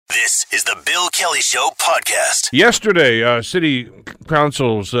This is the Bill Kelly Show podcast. Yesterday, City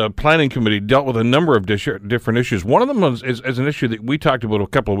Council's Planning Committee dealt with a number of different issues. One of them is an issue that we talked about a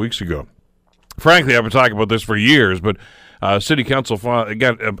couple of weeks ago. Frankly, I've been talking about this for years, but City Council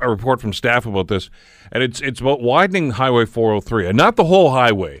got a report from staff about this, and it's about widening Highway 403, and not the whole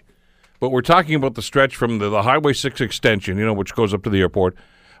highway, but we're talking about the stretch from the Highway 6 extension, which goes up to the airport,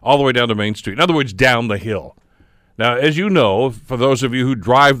 all the way down to Main Street. In other words, down the hill. Now, as you know, for those of you who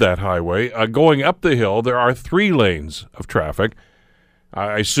drive that highway, going up the hill, there are 3 lanes of traffic.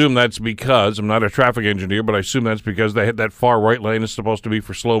 I assume that's because, I'm not a traffic engineer, but I assume that's because that far right lane is supposed to be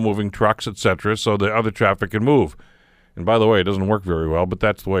for slow-moving trucks, etc., so the other traffic can move. And by the way, it doesn't work very well, but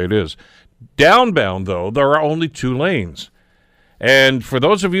that's the way it is. Downbound, though, there are only 2 lanes. And for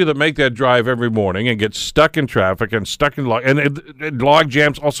those of you that make that drive every morning and get stuck in traffic and stuck in log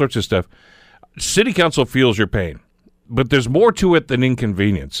jams, all sorts of stuff, City Council feels your pain. But there's more to it than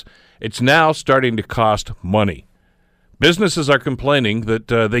inconvenience. It's now starting to cost money. Businesses are complaining that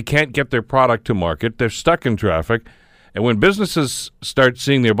they can't get their product to market. They're stuck in traffic. And when businesses start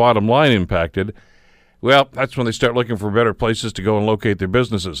seeing their bottom line impacted, well, that's when they start looking for better places to go and locate their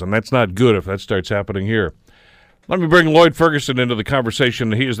businesses. And that's not good if that starts happening here. Let me bring Lloyd Ferguson into the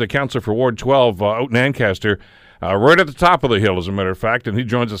conversation. He is the councillor for Ward 12 out in Ancaster, right at the top of the hill, as a matter of fact. And he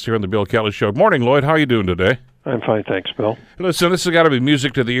joins us here on the Bill Kelly Show. Morning, Lloyd. How are you doing today? I'm fine, thanks, Bill. Listen, this has got to be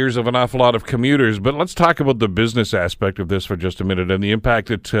music to the ears of an awful lot of commuters, but let's talk about the business aspect of this for just a minute and the impact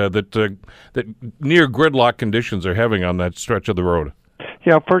that near gridlock conditions are having on that stretch of the road.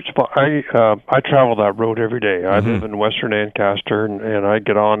 Yeah, first of all, I travel that road every day. I live in western Ancaster, and I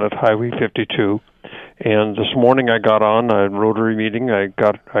get on at Highway 52. And this morning I got on a Rotary meeting. I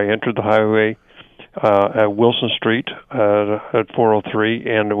entered the highway at Wilson Street at 403,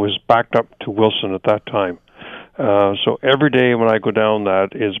 and it was backed up to Wilson at that time. So every day when I go down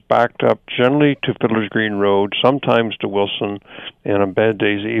that is backed up generally to Fiddler's Green Road, sometimes to Wilson, and on bad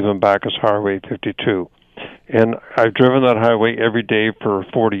days even back as Highway 52. And I've driven that highway every day for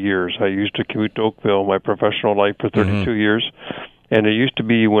 40 years. I used to commute to Oakville my professional life for 32 years, and it used to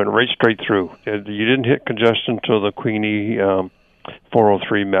be you went right straight through. You didn't hit congestion until the Queenie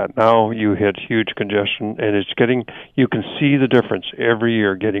 403 met. Now you hit huge congestion, and you can see the difference every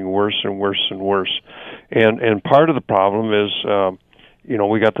year getting worse and worse and worse. And part of the problem is,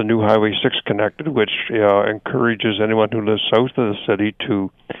 we got the new Highway 6 connected, which encourages anyone who lives south of the city to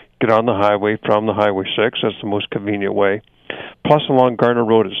get on the highway from the Highway 6. That's the most convenient way. Plus along Garner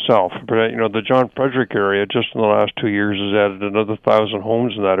Road itself. But, the John Frederick area, just in the last 2 years, has added another 1,000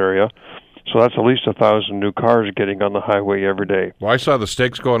 homes in that area. So that's at least 1,000 new cars getting on the highway every day. Well, I saw the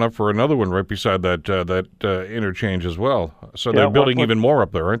stakes going up for another one right beside that interchange as well. So they're building even more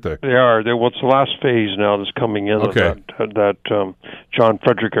up there, aren't they? They are. It's the last phase now that's coming in of that John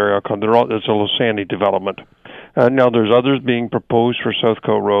Frederick area. It's a Losandy development. Now there's others being proposed for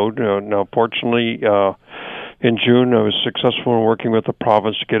Southcote Road. Now, fortunately, in June I was successful in working with the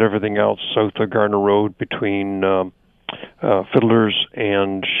province to get everything else south of Garner Road between Fiddlers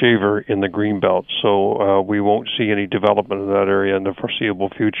and Shaver in the Greenbelt. So we won't see any development in that area in the foreseeable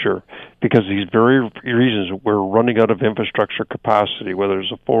future because these very reasons we're running out of infrastructure capacity, whether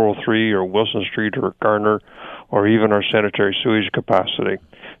it's a 403 or Wilson Street or Garner or even our sanitary sewage capacity.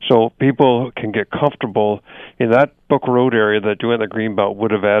 So people can get comfortable in that Book Road area that doing the Greenbelt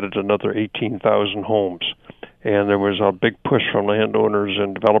would have added another 18,000 homes. And there was a big push from landowners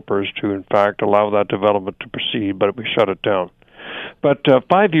and developers to, in fact, allow that development to proceed, but we shut it down. But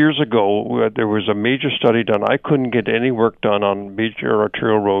 5 years ago, there was a major study done. I couldn't get any work done on major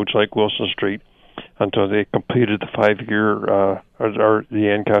arterial roads like Wilson Street until they completed the 5-year, or the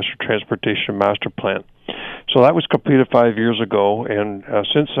Ancaster Transportation Master Plan. So that was completed 5 years ago, and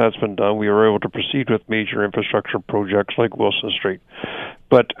since that's been done, we were able to proceed with major infrastructure projects like Wilson Street.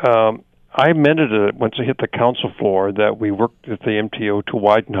 But I amended it once I hit the council floor that we worked with the MTO to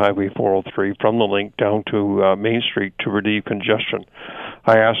widen Highway 403 from the link down to Main Street to relieve congestion.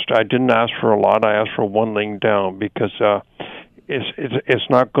 I didn't ask for a lot. I asked for 1 lane down because it's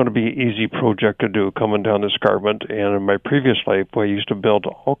not going to be an easy project to do coming down the escarpment. And in my previous life, I used to build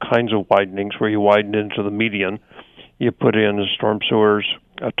all kinds of widenings where you widen into the median. You put in storm sewers,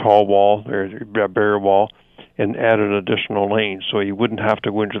 a tall wall, or a barrier wall, and added additional lanes, so you wouldn't have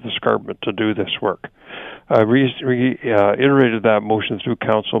to go into the escarpment to do this work. I reiterated that motion through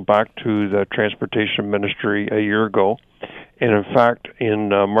council back to the Transportation Ministry a year ago, and in fact, in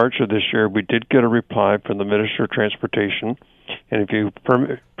March of this year, we did get a reply from the Minister of Transportation, and if you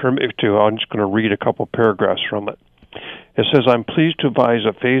permit to, I'm just going to read a couple paragraphs from it. It says, I'm pleased to advise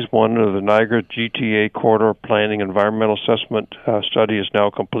that Phase 1 of the Niagara GTA Corridor Planning Environmental Assessment Study is now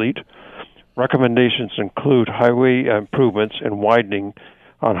complete. Recommendations include highway improvements and widening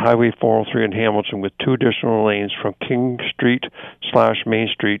on Highway 403 in Hamilton with 2 additional lanes from King Street/Main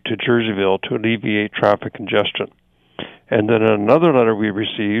Street to Jerseyville to alleviate traffic congestion. And then another letter we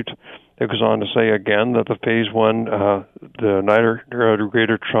received, it goes on to say again that the Phase 1, the Niagara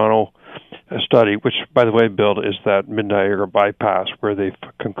Greater Toronto study, which, by the way, Bill, is that Mid-Niagara bypass where they've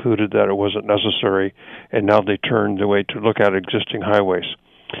concluded that it wasn't necessary, and now they turned the way to look at existing highways.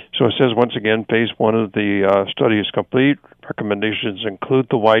 So it says, once again, Phase 1 of the study is complete. Recommendations include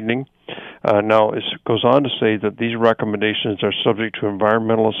the widening. Now, it goes on to say that these recommendations are subject to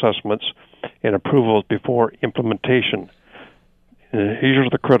environmental assessments and approvals before implementation. These are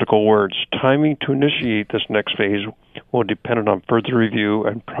the critical words. Timing to initiate this next phase will depend on further review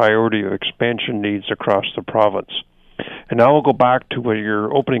and priority of expansion needs across the province. And now we'll go back to what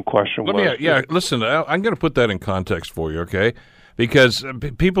your opening question was. Listen, I'm going to put that in context for you, okay? Because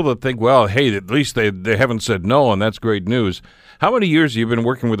people that think, well, hey, at least they haven't said no, and that's great news. How many years have you been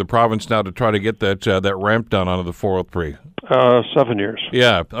working with the province now to try to get that ramp done onto the 403? 7 years.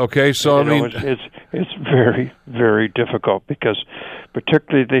 Yeah. Okay. So I mean, it's very, very difficult because,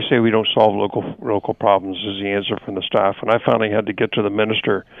 particularly, they say we don't solve local problems is the answer from the staff, and I finally had to get to the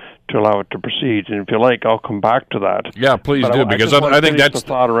minister to allow it to proceed. And if you like, I'll come back to that. Yeah, please do, because I think that's the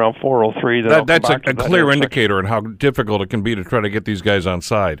thought around 403. That's a clear indicator on how difficult it can be to try to get these guys on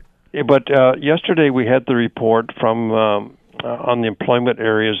side. Yeah, but yesterday we had the report from on the employment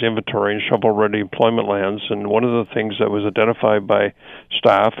areas inventory and shovel-ready employment lands, and one of the things that was identified by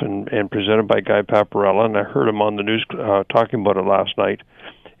staff and presented by Guy Paparella, and I heard him on the news talking about it last night,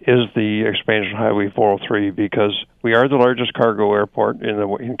 is the expansion of Highway 403, because we are the largest cargo airport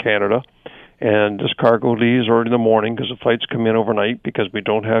in Canada, and this cargo leaves early in the morning because the flights come in overnight because we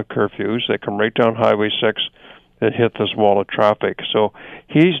don't have curfews. They come right down Highway 6 and hit this wall of traffic. So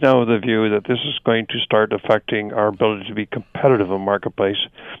he's now of the view that this is going to start affecting our ability to be competitive in the marketplace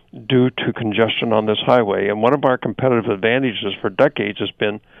due to congestion on this highway. And one of our competitive advantages for decades has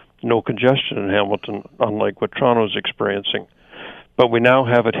been no congestion in Hamilton, unlike what Toronto is experiencing. But we now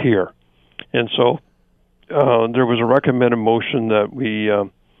have it here. And so there was a recommended motion that we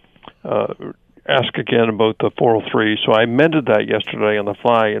ask again about the 403. So I amended that yesterday on the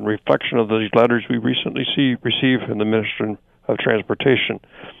fly in reflection of these letters we recently received from the Minister of Transportation.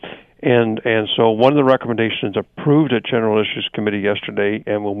 And so one of the recommendations approved at General Issues Committee yesterday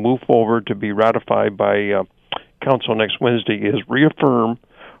and will move forward to be ratified by Council next Wednesday is reaffirm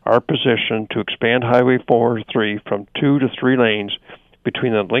our position to expand Highway 403 from 2 to 3 lanes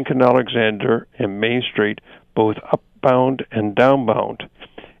between the Lincoln Alexander and Main Street, both upbound and downbound,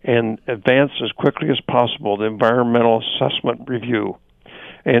 and advance as quickly as possible the environmental assessment review.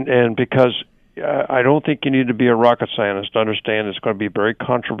 And because I don't think you need to be a rocket scientist to understand it's going to be very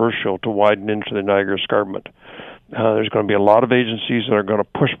controversial to widen into the Niagara Escarpment. There's going to be a lot of agencies that are going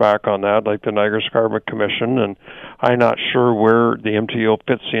to push back on that, like the Niagara Escarpment Commission, and I'm not sure where the MTO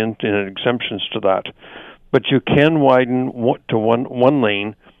fits in exemptions to that. But you can widen to one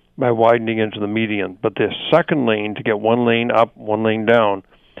lane by widening into the median. But the second lane, to get one lane up, one lane down,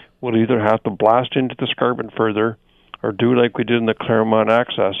 we'll either have to blast into the escarpment further or do like we did in the Claremont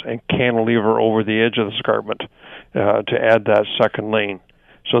Access and cantilever over the edge of the escarpment to add that second lane.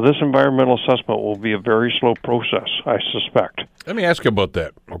 So this environmental assessment will be a very slow process, I suspect. Let me ask you about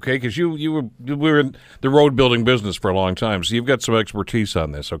that, okay? Because you were in the road building business for a long time, so you've got some expertise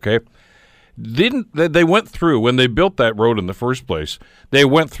on this, okay? They went through, when they built that road in the first place, they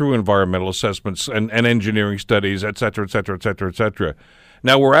went through environmental assessments and engineering studies, et cetera, et cetera, et cetera, et cetera.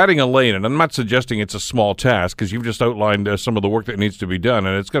 Now, we're adding a lane, and I'm not suggesting it's a small task because you've just outlined some of the work that needs to be done,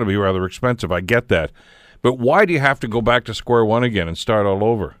 and it's going to be rather expensive. I get that. But why do you have to go back to square one again and start all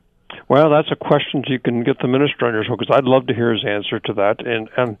over? Well, that's a question you can get the minister on your show, because I'd love to hear his answer to that.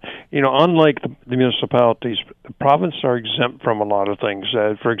 And you know, unlike the municipalities, the province are exempt from a lot of things.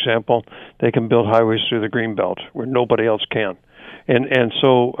 For example, they can build highways through the Greenbelt where nobody else can. And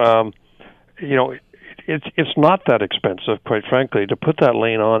so, you know, it's not that expensive, quite frankly, to put that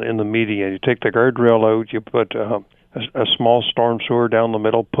lane on in the median. You take the guardrail out, you put a small storm sewer down the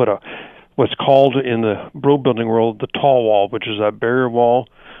middle, put what's called in the road building world the tall wall, which is that barrier wall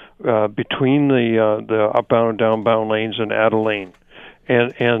between the upbound and downbound lanes, and add a lane.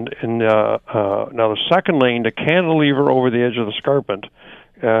 And now the second lane, to cantilever over the edge of the escarpment,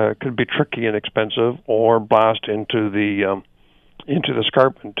 could be tricky and expensive, or blast into the into the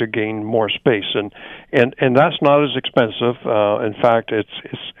escarpment to gain more space, and that's not as expensive. In fact,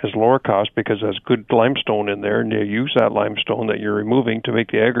 it's lower cost because there's good limestone in there, and you use that limestone that you're removing to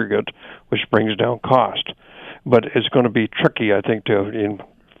make the aggregate, which brings down cost. But it's going to be tricky, I think,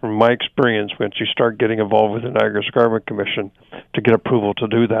 from my experience, once you start getting involved with the Niagara Escarpment Commission, to get approval to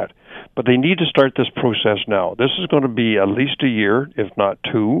do that. But they need to start this process now. This is going to be at least a year, if not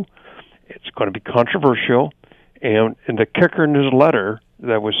two. It's going to be controversial. And the kicker in his letter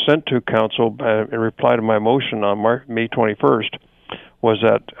that was sent to Council in reply to my motion on May 21st was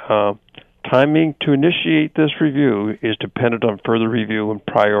that timing to initiate this review is dependent on further review and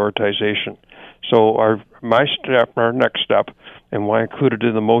prioritization. So our next step, and why I included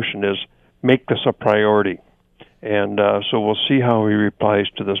in the motion, is make this a priority. And so we'll see how he replies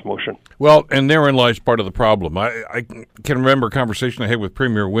to this motion. Well, and therein lies part of the problem. I can remember a conversation I had with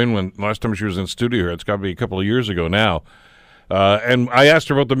Premier Wynne when last time she was in studio here. It's got to be a couple of years ago now. And I asked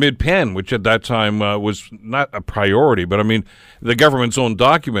her about the Mid-Penn, which at that time was not a priority. But, I mean, the government's own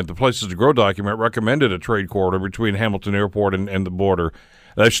document, the Places to Grow document, recommended a trade corridor between Hamilton Airport and the border.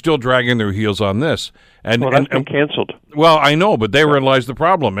 They're still dragging their heels on this. Well, that's been canceled. Well, I know, but therein lies the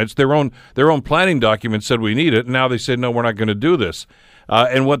problem. It's their own planning document said we need it, and now they said, no, we're not going to do this.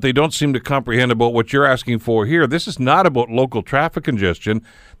 And what they don't seem to comprehend about what you're asking for here, this is not about local traffic congestion.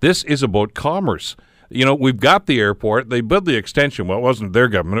 This is about commerce. You know, we've got the airport. They built the extension. Well, it wasn't their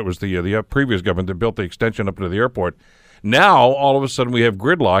government. It was the previous government that built the extension up to the airport. Now, all of a sudden, we have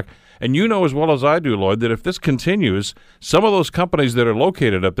gridlock. And you know as well as I do, Lloyd, that if this continues, some of those companies that are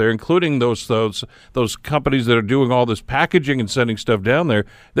located up there, including those companies that are doing all this packaging and sending stuff down there,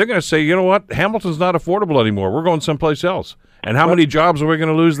 they're going to say, you know what, Hamilton's not affordable anymore. We're going someplace else. And how many jobs are we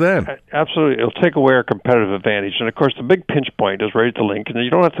going to lose then? Absolutely. It'll take away our competitive advantage. And, of course, the big pinch point is right at the link. And you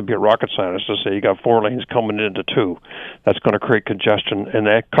don't have to be a rocket scientist to say you got 4 lanes coming into 2. That's going to create congestion. And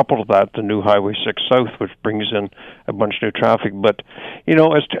coupled with that, the new Highway 6 South, which brings in a bunch of new traffic. But, you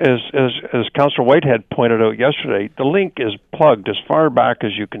know, as Councillor Whitehead pointed out yesterday, the link is plugged as far back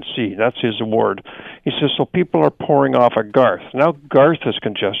as you can see. That's his award. He says, so people are pouring off at Garth. Now Garth is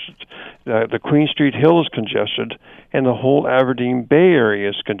congested. The Queen Street Hill is congested, and the whole Aberdeen Bay area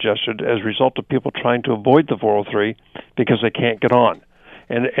is congested as a result of people trying to avoid the 403 because they can't get on.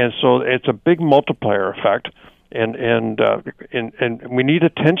 And so it's a big multiplier effect. And we need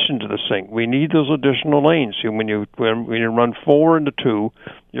attention to this thing. We need those additional lanes. When you run 4 into 2,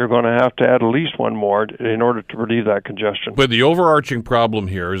 you're going to have to add at least one more in order to relieve that congestion. But the overarching problem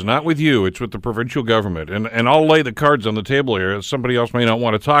here is not with you; it's with the provincial government. And I'll lay the cards on the table here. Somebody else may not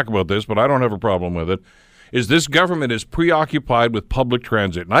want to talk about this, but I don't have a problem with it. Is this government is preoccupied with public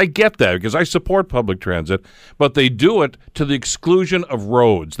transit. And I get that because I support public transit, but they do it to the exclusion of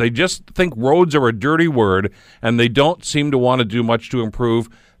roads. They just think roads are a dirty word, and they don't seem to want to do much to improve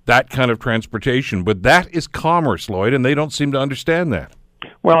that kind of transportation. But that is commerce, Lloyd, and they don't seem to understand that.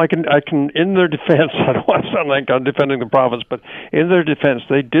 Well, I can. In their defense, I don't want to sound like I'm defending the province, but in their defense,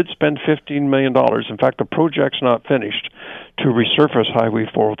 they did spend $15 million. In fact, the project's not finished to resurface Highway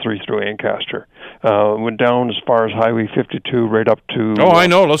 403 through Ancaster. Went down as far as Highway 52, right up to. Oh, I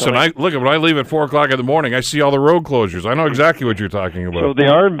know. Listen, when I leave at 4:00 in the morning, I see all the road closures. I know exactly what you're talking about. So they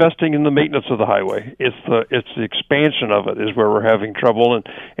are investing in the maintenance of the highway. It's the expansion of it is where we're having trouble.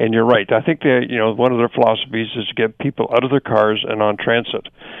 And you're right. I think one of their philosophies is to get people out of their cars and on transit.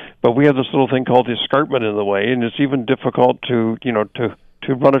 But we have this little thing called the escarpment in the way, and it's even difficult to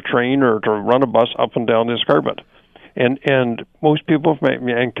run a train or to run a bus up and down the escarpment. And most people from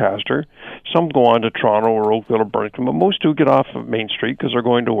Ancaster, some go on to Toronto or Oakville or Burlington, but most do get off of Main Street because they're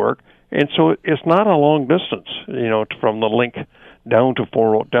going to work. And so it's not a long distance, from the link down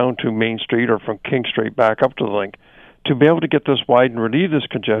to Main Street or from King Street back up to the link. To be able to get this wide and relieve this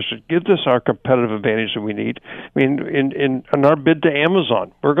congestion, give this our competitive advantage that we need. I mean, in our bid to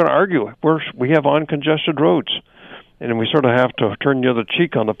Amazon, we're going to argue. We have uncongested roads, and we sort of have to turn the other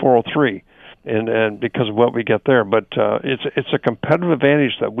cheek on the 403. And because of what we get there, but it's a competitive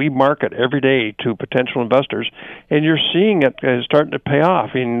advantage that we market every day to potential investors, and you're seeing it starting to pay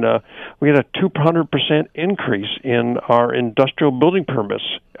off. We had a 200% increase in our industrial building permits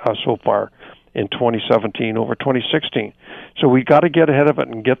so far in 2017 over 2016. So we got to get ahead of it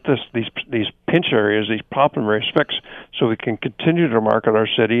and get these pinch areas, these problem areas fixed, so we can continue to market our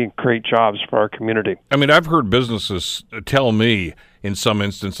city and create jobs for our community. I mean, I've heard businesses tell me in some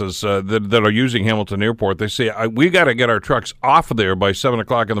instances that are using Hamilton Airport, they say, we got to get our trucks off of there by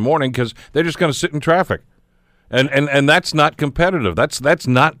 7:00 in the morning because they're just going to sit in traffic. And that's not competitive. That's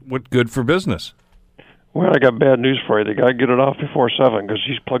not what's good for business. Well, I got bad news for you. They got to get it off before 7 because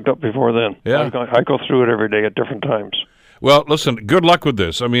she's plugged up before then. Yeah. I go through it every day at different times. Well, listen, good luck with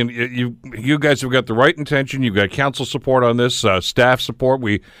this. I mean, you guys have got the right intention. You've got council support on this, staff support.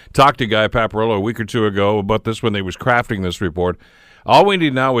 We talked to Guy Paparillo a week or two ago about this when they was crafting this report. All we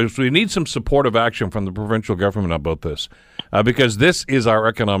need now is we need some supportive action from the provincial government about this, because this is our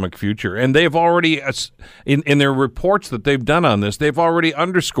economic future. And they've already, in their reports that they've done on this, they've already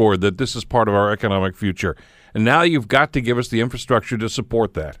underscored that this is part of our economic future. And now you've got to give us the infrastructure to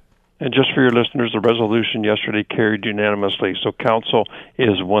support that. And just for your listeners, the resolution yesterday carried unanimously, so council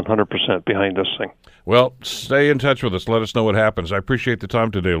is 100% behind this thing. Well, stay in touch with us. Let us know what happens. I appreciate the time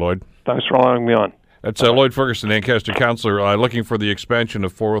today, Lloyd. Thanks for allowing me on. That's Lloyd Ferguson, Ancaster councillor, looking for the expansion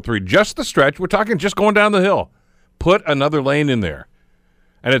of 403. Just the stretch. We're talking just going down the hill. Put another lane in there.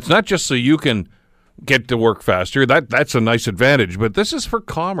 And it's not just so you can get to work faster. That's a nice advantage. But this is for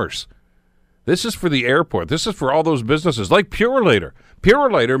commerce. This is for the airport. This is for all those businesses like Purolator.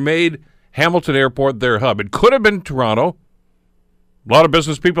 Purolator made Hamilton Airport their hub. It could have been Toronto. A lot of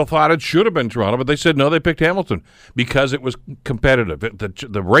business people thought it should have been Toronto, but they said no, they picked Hamilton because it was competitive.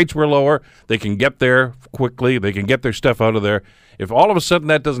 The rates were lower. They can get there quickly. They can get their stuff out of there. If all of a sudden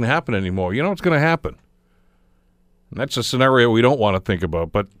that doesn't happen anymore, you know what's going to happen? And that's a scenario we don't want to think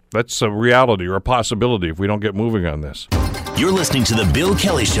about, but that's a reality or a possibility if we don't get moving on this. You're listening to The Bill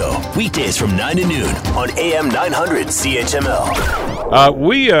Kelly Show, weekdays from 9 to noon on AM 900 CHML.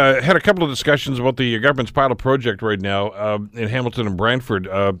 We had a couple of discussions about the government's pilot project right now in Hamilton and Brantford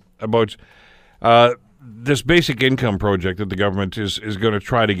about this basic income project that the government is going to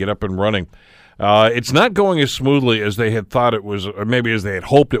try to get up and running. It's not going as smoothly as they had thought it was, or maybe as they had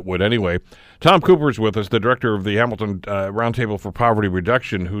hoped it would anyway. Tom Cooper is with us, the director of the Hamilton Roundtable for Poverty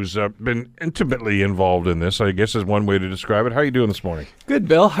Reduction, who's been intimately involved in this, I guess is one way to describe it. How are you doing this morning? Good,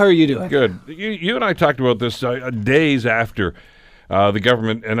 Bill. How are you doing? Good. You and I talked about this days after the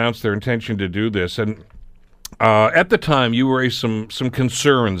government announced their intention to do this, and at the time, you raised some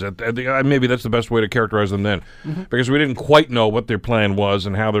concerns. Maybe that's the best way to characterize them then, because we didn't quite know what their plan was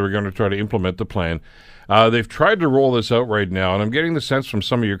and how they were going to try to implement the plan. They've tried to roll this out right now, and I'm getting the sense from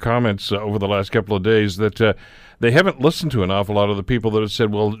some of your comments over the last couple of days that they haven't listened to an awful lot of the people that have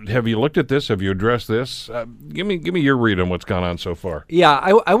said, well, have you looked at this? Have you addressed this? Give me your read on what's gone on so far. Yeah,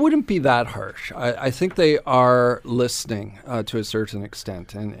 I wouldn't be that harsh. I think they are listening to a certain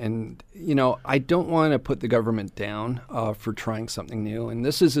extent. And you know, I don't want to put the government down for trying something new. And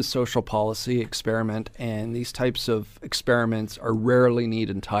this is a social policy experiment, and these types of experiments are rarely neat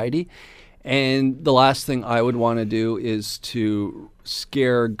and tidy. And the last thing I would want to do is to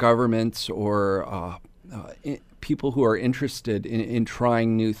scare governments or people who are interested in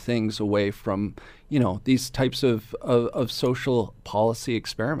trying new things away from, you know, these types of social policy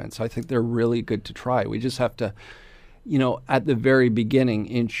experiments. I think they're really good to try. We just have to, you know, at the very beginning,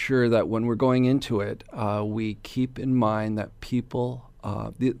 ensure that when we're going into it, we keep in mind that people,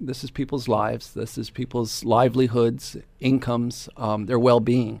 this is people's lives, this is people's livelihoods, incomes, their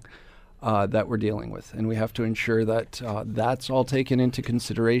well-being. That we're dealing with, and we have to ensure that that's all taken into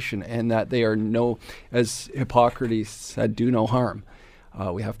consideration, and that they are as Hippocrates said, do no harm.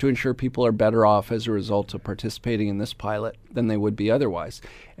 We have to ensure people are better off as a result of participating in this pilot than they would be otherwise.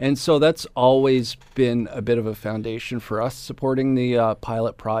 And so that's always been a bit of a foundation for us supporting the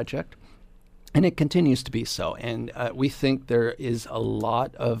pilot project, and it continues to be so. And we think there is a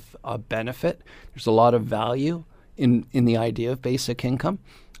lot of benefit. There's a lot of value in the idea of basic income.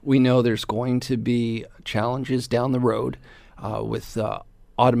 We know there's going to be challenges down the road with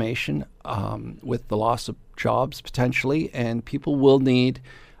automation, with the loss of jobs potentially, and people will need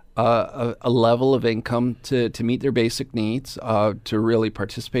a level of income to meet their basic needs, to really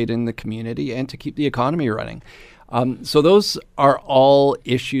participate in the community, and to keep the economy running. So those are all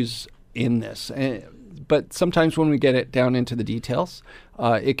issues in this. But sometimes when we get it down into the details,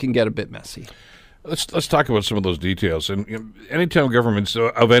 it can get a bit messy. Let's talk about some of those details. And anytime governments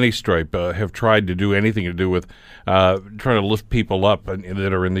of any stripe have tried to do anything to do with trying to lift people up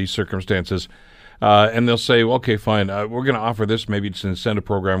that are in these circumstances, and they'll say, well, okay, fine, we're going to offer this, maybe it's an incentive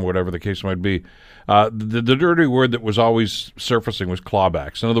program, whatever the case might be. The dirty word that was always surfacing was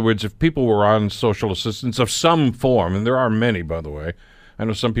clawbacks. In other words, if people were on social assistance of some form, and there are many, by the way, I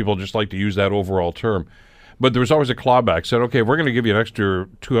know some people just like to use that overall term, but there was always a clawback. Said, okay, if we're going to give you an extra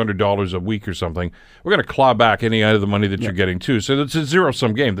 $200 a week or something, we're going to claw back any of the money that you're getting too. So it's a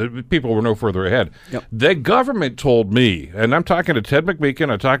zero-sum game. The people were no further ahead. Yep. The government told me, and I'm talking to Ted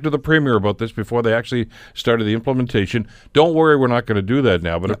McMeekin, I talked to the Premier about this before they actually started the implementation. Don't worry, we're not going to do that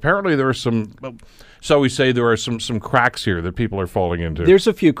now. But apparently there are some, so we say there are some cracks here that people are falling into. There's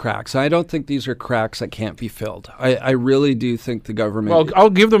a few cracks. I don't think these are cracks that can't be filled. I really do think the government... Well,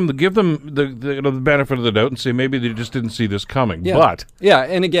 I'll give them the benefit of the doubt and say maybe they just didn't see this coming. Yeah. But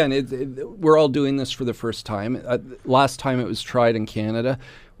and again, we're all doing this for the first time. Last time it was tried in Canada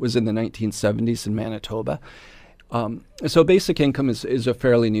was in the 1970s in Manitoba. So basic income is a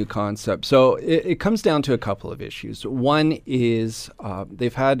fairly new concept. So it comes down to a couple of issues. One is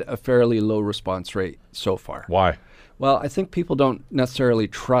they've had a fairly low response rate so far. why? Well, I think people don't necessarily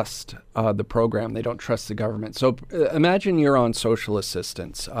trust the program. They don't trust the government. So imagine you're on social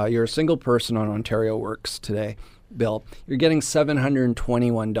assistance. You're a single person on Ontario Works today, Bill. You're getting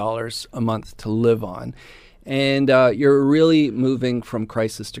 $721 a month to live on. And you're really moving from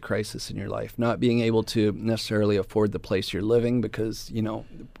crisis to crisis in your life, not being able to necessarily afford the place you're living because,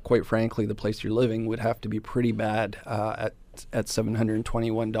 quite frankly, the place you're living would have to be pretty bad at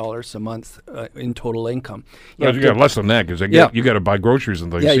 $721 a month in total income. You got less than that because you got to buy groceries and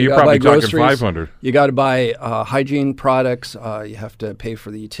things. Yeah, so you're probably talking $500. You got to buy hygiene products. You have to pay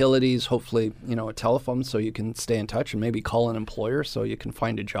for the utilities. Hopefully, a telephone so you can stay in touch and maybe call an employer so you can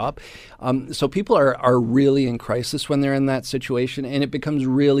find a job. So people are really in crisis when they're in that situation, and it becomes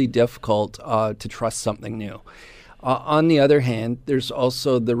really difficult to trust something new. On the other hand, there's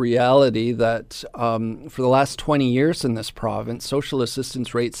also the reality that for the last 20 years in this province, social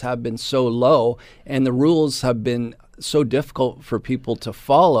assistance rates have been so low and the rules have been so difficult for people to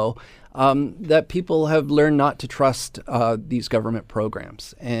follow that people have learned not to trust these government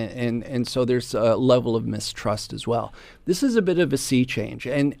programs. And so there's a level of mistrust as well. This is a bit of a sea change.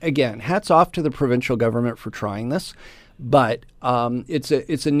 And again, hats off to the provincial government for trying this. But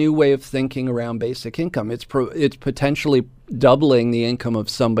it's a new way of thinking around basic income. It's potentially doubling the income of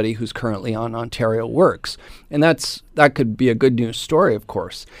somebody who's currently on Ontario Works, and that could be a good news story, of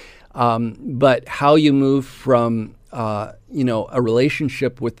course. But how you move from a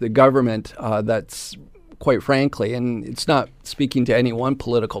relationship with the government that's quite frankly, and it's not speaking to any one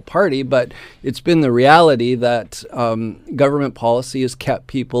political party, but it's been the reality that government policy has kept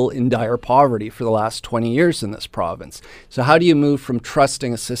people in dire poverty for the last 20 years in this province. So how do you move from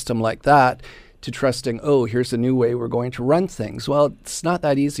trusting a system like that to trusting, here's a new way we're going to run things? Well, it's not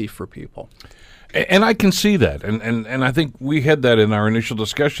that easy for people. And I can see that. And I think we had that in our initial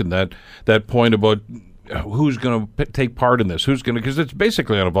discussion, that point about who's going to take part in this? Who's going to? Because it's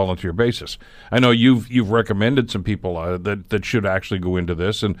basically on a volunteer basis. I know you've recommended some people that should actually go into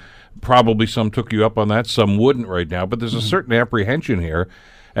this, and probably some took you up on that. Some wouldn't right now, but there's a certain apprehension here.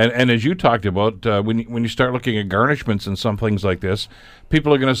 And as you talked about, when you start looking at garnishments and some things like this,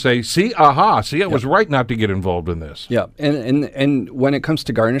 people are going to say, see, I was right not to get involved in this. Yeah, and when it comes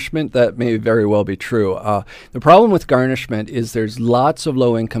to garnishment, that may very well be true. The problem with garnishment is there's lots of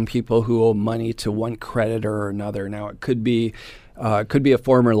low-income people who owe money to one creditor or another. Now, it could be a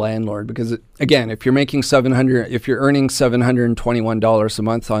former landlord because, again, if you're earning $721 a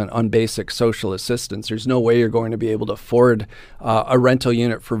month on basic social assistance, there's no way you're going to be able to afford a rental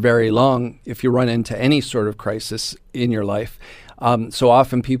unit for very long if you run into any sort of crisis in your life. So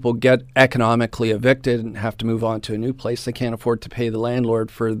often people get economically evicted and have to move on to a new place. They can't afford to pay the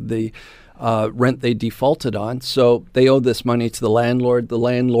landlord for the rent they defaulted on. So they owe this money to the landlord. The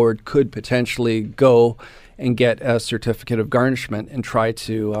landlord could potentially go and get a certificate of garnishment and try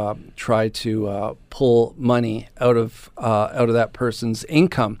to pull money out of that person's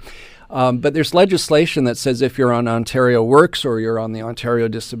income. But there's legislation that says if you're on Ontario Works or you're on the Ontario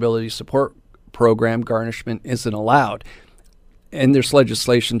Disability Support Program, garnishment isn't allowed. And there's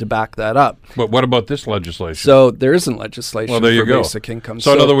legislation to back that up. But what about this legislation? So there isn't legislation for basic income.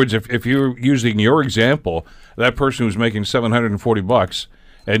 So in other words, if you're using your example, that person who's making $740,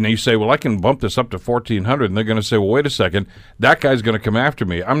 and you say, well, I can bump this up to $1,400, and they're going to say, well, wait a second, that guy's going to come after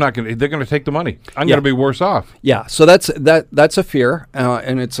me. I'm not going to. They're going to take the money. I'm going to be worse off. Yeah. So that's a fear,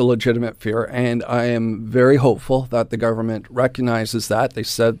 and it's a legitimate fear, and I am very hopeful that the government recognizes that. They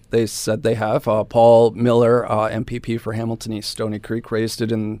said they have. Paul Miller, MPP for Hamilton East Stoney Creek, raised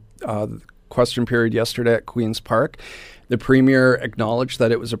it in the question period yesterday at Queen's Park. The Premier acknowledged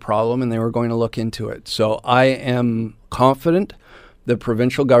that it was a problem, and they were going to look into it. So I am confident the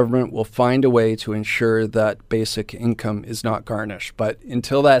provincial government will find a way to ensure that basic income is not garnished. But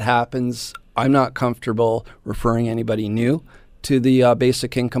until that happens, I'm not comfortable referring anybody new to the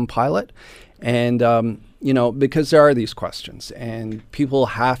basic income pilot. And, because there are these questions and people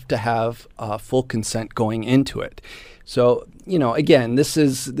have to have full consent going into it. So, again, this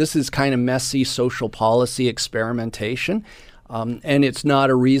is kind of messy social policy experimentation. And it's not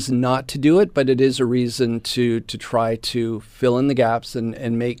a reason not to do it, but it is a reason to try to fill in the gaps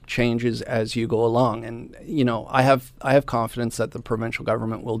and make changes as you go along. And, I have confidence that the provincial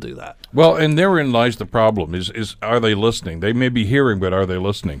government will do that. Well, and therein lies the problem, is are they listening? They may be hearing, but are they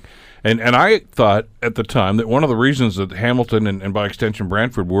listening? And I thought at the time that one of the reasons that Hamilton and by extension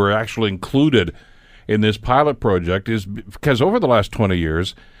Brantford were actually included in this pilot project is because over the last 20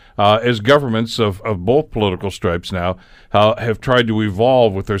 years, as governments of both political stripes now have tried to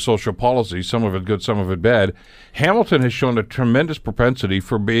evolve with their social policy, some of it good, some of it bad, Hamilton has shown a tremendous propensity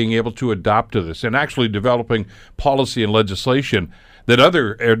for being able to adopt to this and actually developing policy and legislation that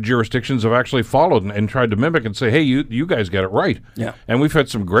other jurisdictions have actually followed and tried to mimic and say, hey, you guys got it right. Yeah. And we've had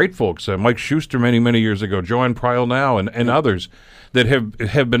some great folks, Mike Schuster many years ago, Joanne Pryal now, and others that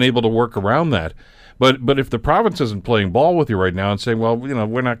have been able to work around that. But if the province isn't playing ball with you right now and saying, well,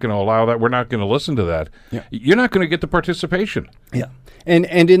 we're not going to allow that, we're not going to listen to that, you're not going to get the participation. Yeah. And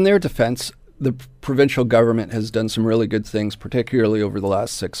in their defense, the provincial government has done some really good things, particularly over the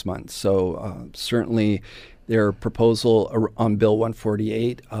last 6 months. So certainly their proposal on Bill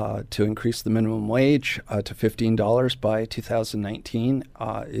 148 to increase the minimum wage to $15 by 2019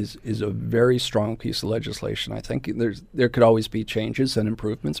 is a very strong piece of legislation. I think there could always be changes and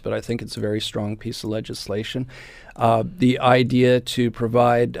improvements, but I think it's a very strong piece of legislation. The idea to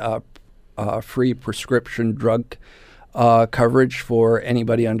provide free prescription drug coverage for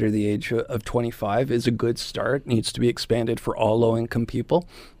anybody under the age of 25 is a good start. Needs to be expanded for all low-income people.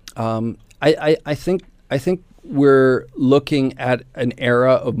 I think we're looking at an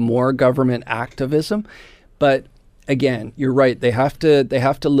era of more government activism, but again, you're right. They have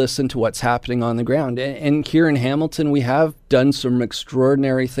to listen to what's happening on the ground. And here in Hamilton, we have done some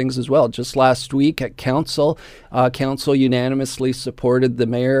extraordinary things as well. Just last week at council, council unanimously supported the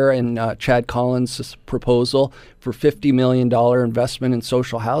mayor and Chad Collins' proposal for $50 million investment in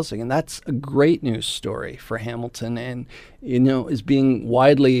social housing. And that's a great news story for Hamilton and, is being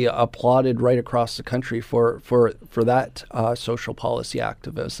widely applauded right across the country for that social policy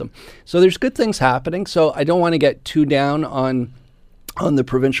activism. So there's good things happening. So I don't want to get too down on the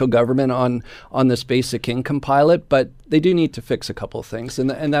provincial government on this basic income pilot, but they do need to fix a couple of things,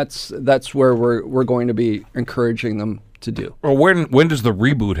 and that's where we're going to be encouraging them to do. Well, when does the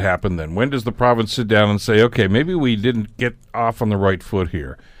reboot happen then? When does the province sit down and say, okay, maybe we didn't get off on the right foot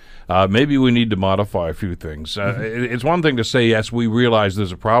here. Maybe we need to modify a few things. It's one thing to say, yes, we realize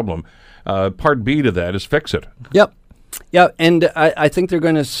there's a problem. Part B to that is fix it. Yep. Yeah, and I think they're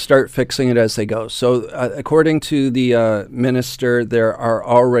going to start fixing it as they go. So according to the minister, there are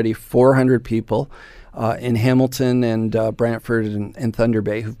already 400 people in Hamilton and Brantford and Thunder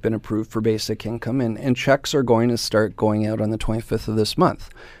Bay who've been approved for basic income, and checks are going to start going out on the 25th of this month.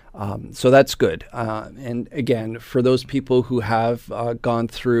 So that's good. And again, for those people who have gone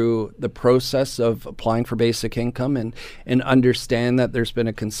through the process of applying for basic income and understand that there's been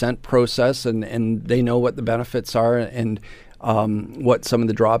a consent process and they know what the benefits are and what some of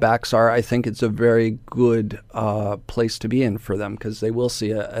the drawbacks are, I think it's a very good place to be in for them because they will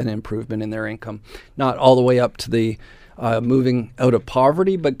see an improvement in their income. Not all the way up to the moving out of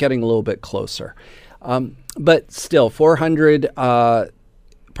poverty, but getting a little bit closer. But still, 400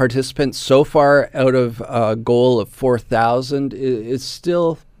 participants so far out of a goal of 4,000 is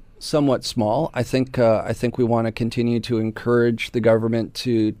still somewhat small. I think we want to continue to encourage the government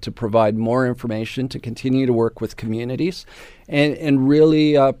to provide more information, to continue to work with communities, and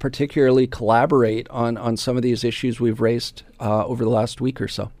really particularly collaborate on some of these issues we've raised over the last week or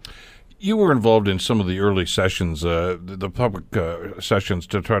so. You were involved in some of the early sessions, the public sessions,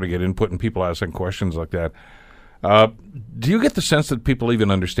 to try to get input and people asking questions like that. Do you get the sense that people even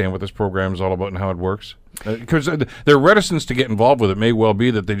understand what this program is all about and how it works? Because their reticence to get involved with it may well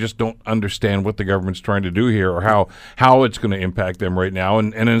be that they just don't understand what the government's trying to do here or how it's going to impact them right now.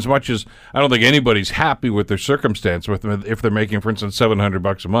 And as much as I don't think anybody's happy with their circumstance with them, if they're making, for instance,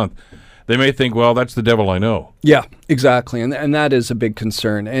 $700 a month, they may think, well, that's the devil I know. Yeah, exactly. And that is a big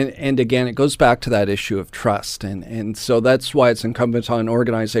concern. And again, it goes back to that issue of trust. And so that's why it's incumbent on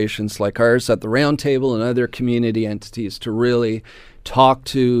organizations like ours at the Roundtable and other community entities to really talk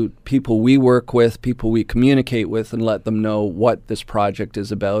to people we work with, people we communicate with, and let them know what this project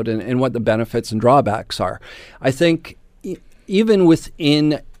is about and what the benefits and drawbacks are. I think even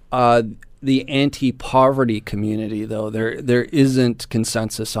within the anti-poverty community, though, there isn't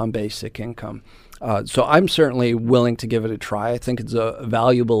consensus on basic income. So I'm certainly willing to give it a try. I think it's a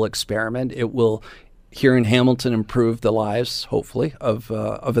valuable experiment. It will here in Hamilton improve the lives, hopefully, of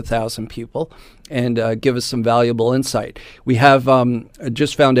 1,000 people and give us some valuable insight. We have,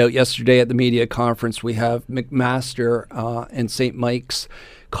 just found out yesterday at the media conference, we have McMaster and St. Mike's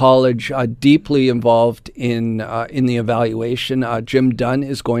College deeply involved in the evaluation. Jim Dunn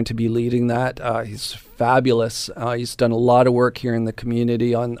is going to be leading that. He's fabulous. He's done a lot of work here in the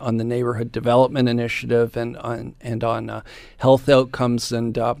community on the neighborhood development initiative and on health outcomes.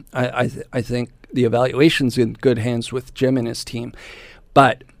 And I think the evaluation's in good hands with Jim and his team.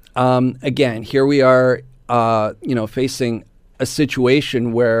 But again, here we are, facing a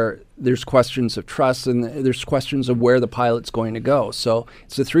situation where there's questions of trust and there's questions of where the pilot's going to go. So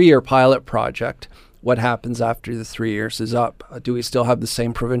it's a 3-year pilot project. What happens after the 3 years is up? Do we still have the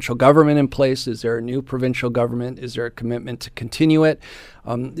same provincial government in place? Is there a new provincial government? Is there a commitment to continue it?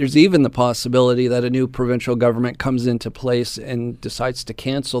 There's even the possibility that a new provincial government comes into place and decides to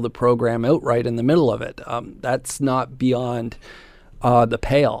cancel the program outright in the middle of it. That's not beyond the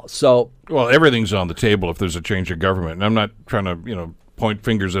pale. So, well, everything's on the table if there's a change of government. And I'm not trying to, point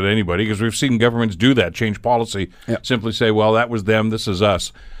fingers at anybody, because we've seen governments do that, change policy, simply say, well, that was them, this is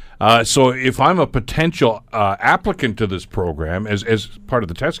us. So if I'm a potential applicant to this program as part of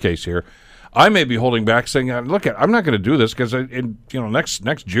the test case here, I may be holding back saying, look, I'm not going to do this because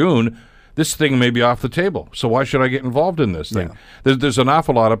next June, this thing may be off the table. So why should I get involved in this thing? Yeah. There's an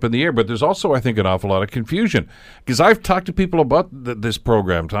awful lot up in the air, but there's also, I think, an awful lot of confusion. Because I've talked to people about this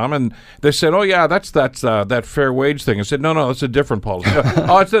program, Tom, and they said, oh, yeah, that's that fair wage thing. I said, no, that's a different policy.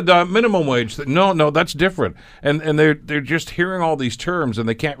 Oh, it's the minimum wage thing. No, that's different. And they're just hearing all these terms, and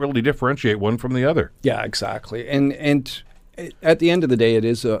they can't really differentiate one from the other. Yeah, exactly. And at the end of the day, it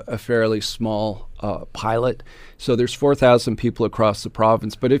is a fairly small pilot. So there's 4,000 people across the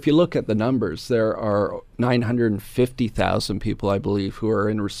province. But if you look at the numbers, there are 950,000 people, I believe, who are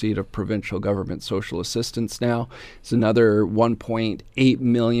in receipt of provincial government social assistance now. It's another 1.8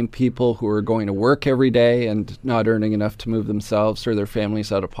 million people who are going to work every day and not earning enough to move themselves or their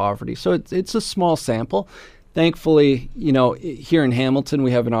families out of poverty. So it's a small sample. Thankfully, here in Hamilton, we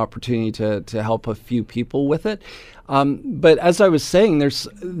have an opportunity to help a few people with it. But as I was saying,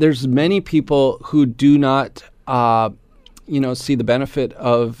 there's many people who do not, see the benefit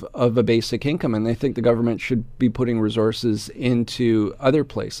of a basic income, and they think the government should be putting resources into other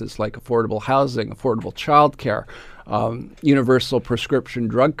places like affordable housing, affordable childcare, universal prescription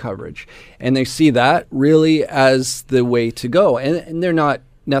drug coverage, and they see that really as the way to go. And they're not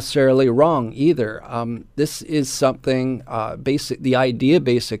necessarily wrong either. This is something the idea of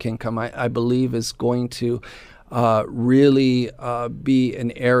basic income, I believe, is going to really be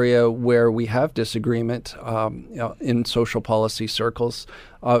an area where we have disagreement in social policy circles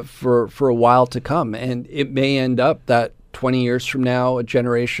for a while to come. And it may end up that 20 years from now, a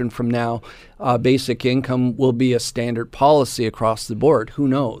generation from now, basic income will be a standard policy across the board. Who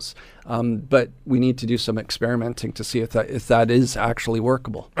knows? But we need to do some experimenting to see if that is actually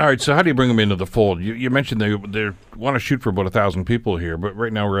workable. All right, so how do you bring them into the fold? You mentioned they want to shoot for about 1,000 people here, but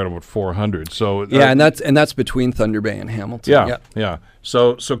right now we're at about 400. So yeah, and that's between Thunder Bay and Hamilton. Yeah.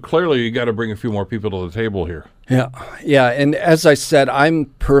 So clearly you got to bring a few more people to the table here. Yeah, and as I said, I'm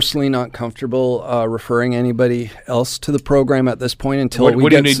personally not comfortable referring anybody else to the program at this point until What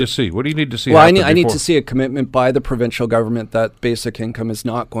do you need to see? What do you need to see? Well, I need to see a commitment by the provincial government that basic income is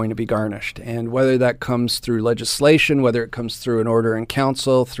not going to be garnished, and whether that comes through legislation, whether it comes through an order in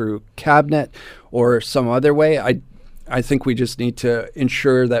council, through cabinet, or some other way, I think we just need to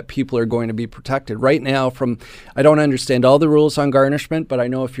ensure that people are going to be protected. Right now, I don't understand all the rules on garnishment, but I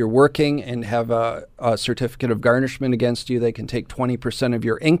know if you're working and have a certificate of garnishment against you, they can take 20% of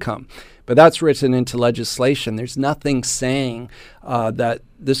your income. But that's written into legislation. There's nothing saying that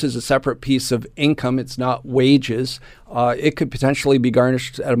this is a separate piece of income. It's not wages. It could potentially be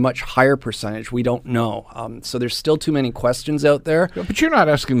garnished at a much higher percentage. We don't know. So there's still too many questions out there. But you're not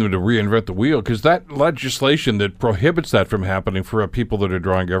asking them to reinvent the wheel, because that legislation that prohibits that from happening for people that are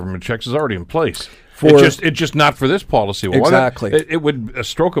drawing government checks is already in place. It's just not for this policy. Well, exactly. It would, a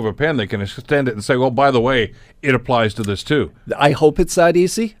stroke of a pen, they can extend it and say, well, by the way, it applies to this too. I hope it's that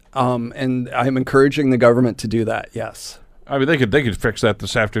easy, and I'm encouraging the government to do that, yes. I mean, they could fix that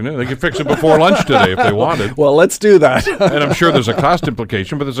this afternoon. They could fix it before lunch today if they wanted. Well, let's do that. And I'm sure there's a cost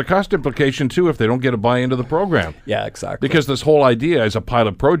implication, but there's a cost implication, too, if they don't get a buy into the program. Yeah, exactly. Because this whole idea as a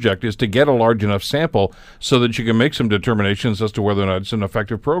pilot project is to get a large enough sample so that you can make some determinations as to whether or not it's an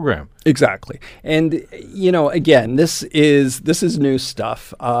effective program. Exactly. And, again, this is new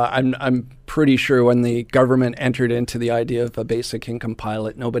stuff. I'm pretty sure when the government entered into the idea of a basic income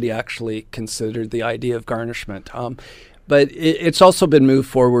pilot, nobody actually considered the idea of garnishment. but it's also been moved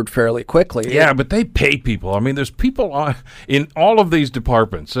forward fairly quickly. Yeah, but they pay people. I mean, there's people in all of these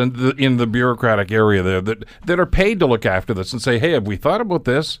departments and in the bureaucratic area there that are paid to look after this and say, hey, have we thought about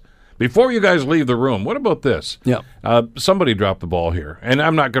this? Before you guys leave the room, what about this? Yeah. Somebody dropped the ball here. And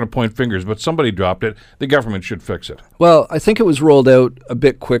I'm not going to point fingers, but somebody dropped it. The government should fix it. Well, I think it was rolled out a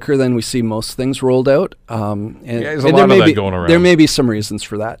bit quicker than we see most things rolled out. There's a lot of that going around. There may be some reasons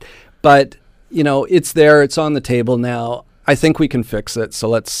for that. But, it's there. It's on the table now. I think we can fix it, so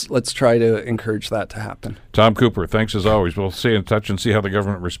let's try to encourage that to happen. Tom Cooper, thanks as always. We'll stay in touch and see how the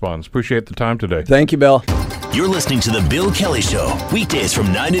government responds. Appreciate the time today. Thank you, Bill. You're listening to The Bill Kelly Show, weekdays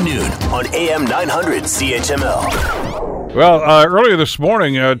from 9 to noon on AM 900 CHML. Well, earlier this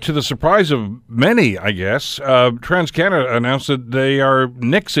morning, to the surprise of many, I guess, TransCanada announced that they are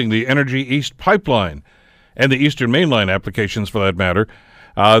nixing the Energy East pipeline and the Eastern Mainline applications for that matter.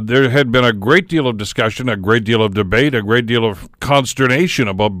 There had been a great deal of discussion, a great deal of debate, a great deal of consternation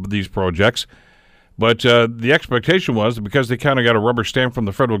about these projects. But the expectation was that because they kind of got a rubber stamp from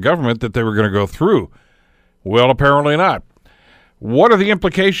the federal government that they were going to go through. Well, apparently not. What are the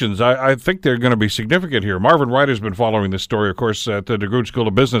implications? I think they're going to be significant here. Marvin Wright has been following this story, of course, at the DeGroote School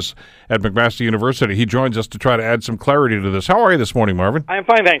of Business at McMaster University. He joins us to try to add some clarity to this. How are you this morning, Marvin? I'm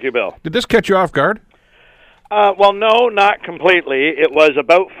fine, thank you, Bill. Did this catch you off guard? Well, no, not completely. It was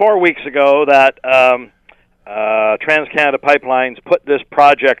about 4 weeks ago that TransCanada Pipelines put this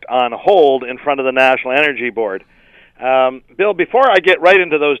project on hold in front of the National Energy Board. Bill, before I get right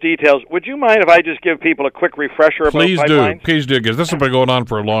into those details, would you mind if I just give people a quick refresher about pipelines? Please do, because this has been going on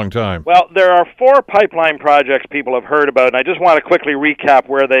for a long time. Well, there are 4 pipeline projects people have heard about, and I just want to quickly recap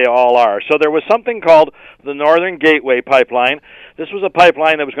where they all are. So there was something called the Northern Gateway Pipeline. This was a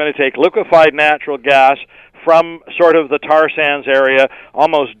pipeline that was going to take liquefied natural gas from sort of the tar sands area,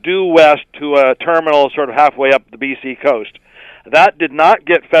 almost due west to a terminal sort of halfway up the BC coast. That did not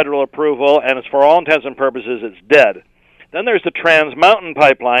get federal approval, and it's for all intents and purposes, it's dead. Then there's the Trans Mountain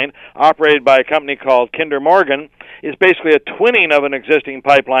Pipeline, operated by a company called Kinder Morgan. It's basically a twinning of an existing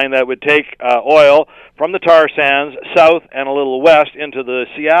pipeline that would take oil from the tar sands south and a little west into the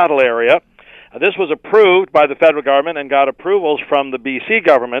Seattle area. This was approved by the federal government and got approvals from the BC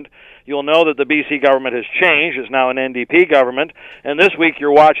government. You'll know that the BC government has changed. It's now an NDP government. And this week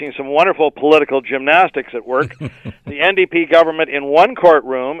you're watching some wonderful political gymnastics at work. The NDP government in one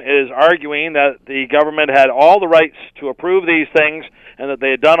courtroom is arguing that the government had all the rights to approve these things and that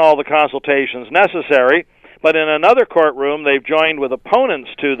they had done all the consultations necessary. But in another courtroom, they've joined with opponents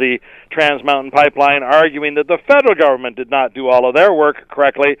to the Trans Mountain Pipeline, arguing that the federal government did not do all of their work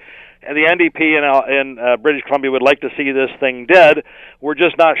correctly. And the NDP in British Columbia would like to see this thing dead. We're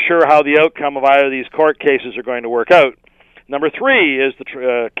just not sure how the outcome of either of these court cases are going to work out. Number 3 is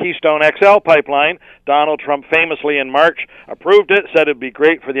the Keystone XL pipeline. Donald Trump famously in March approved it, said it would be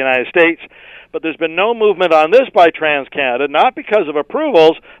great for the United States. But there's been no movement on this by TransCanada, not because of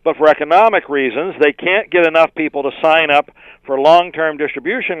approvals, but for economic reasons. They can't get enough people to sign up for long-term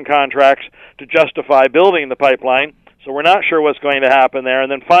distribution contracts to justify building the pipeline. So we're not sure what's going to happen there.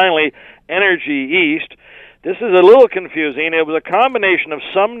 And then finally, Energy East. This is a little confusing. It was a combination of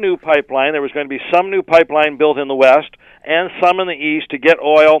some new pipeline. There was going to be some new pipeline built in the west and some in the east to get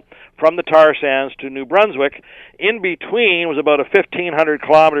oil from the tar sands to New Brunswick. In between was about a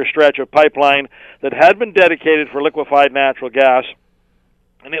 1,500-kilometer stretch of pipeline that had been dedicated for liquefied natural gas,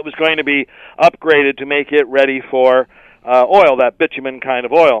 and it was going to be upgraded to make it ready for oil, that bitumen kind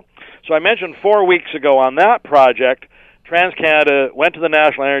of oil. So I mentioned 4 weeks ago on that project, TransCanada went to the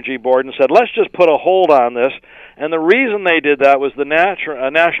National Energy Board and said, let's just put a hold on this. And the reason they did that was the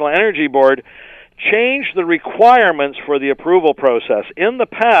National Energy Board changed the requirements for the approval process. In the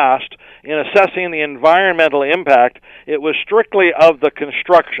past, in assessing the environmental impact, it was strictly of the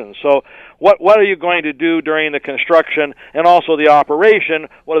construction. So what are you going to do during the construction and also the operation?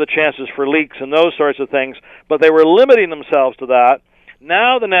 What are the chances for leaks and those sorts of things? But they were limiting themselves to that.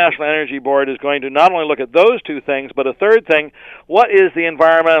 Now the National Energy Board is going to not only look at those two things, but a third thing, what is the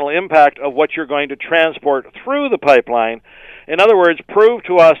environmental impact of what you're going to transport through the pipeline? In other words, prove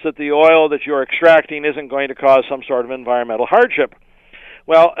to us that the oil that you're extracting isn't going to cause some sort of environmental hardship.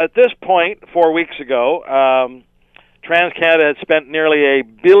 Well, at this point, 4 weeks ago, TransCanada had spent nearly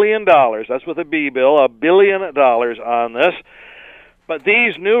 $1 billion, that's with a B, Bill, $1 billion on this. But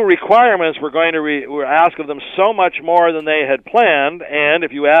these new requirements were going to were ask of them so much more than they had planned, and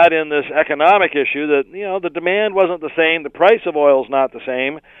if you add in this economic issue that, the demand wasn't the same, the price of oil is not the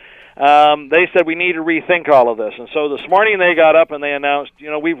same, they said we need to rethink all of this. And so this morning they got up and they announced,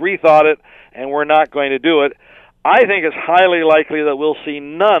 we've rethought it and we're not going to do it. I think it's highly likely that we'll see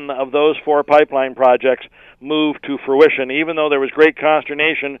none of those 4 pipeline projects move to fruition. Even though there was great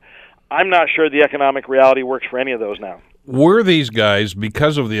consternation, I'm not sure the economic reality works for any of those now. Were these guys,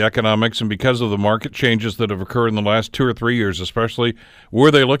 because of the economics and because of the market changes that have occurred in the last 2 or 3 years especially,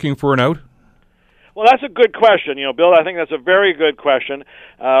 were they looking for an out? Well, that's a good question, Bill. I think that's a very good question.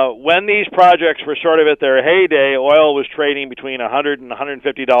 When these projects were sort of at their heyday, oil was trading between $100 and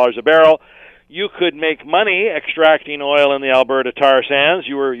 $150 a barrel. You could make money extracting oil in the Alberta tar sands.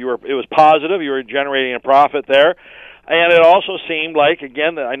 It was positive. You were generating a profit there. And it also seemed like,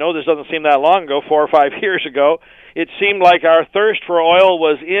 again, I know this doesn't seem that long ago, 4 or 5 years ago, it seemed like our thirst for oil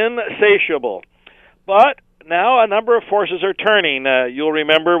was insatiable. But now a number of forces are turning. You'll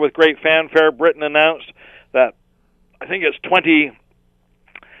remember with great fanfare, Britain announced that, I think it's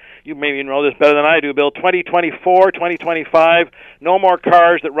you maybe know this better than I do, Bill, 2024, 2025, no more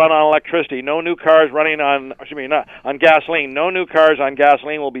cars that run on electricity, no new cars running on gasoline. No new cars on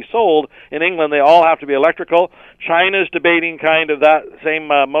gasoline will be sold in England. They all have to be electrical. China's debating kind of that same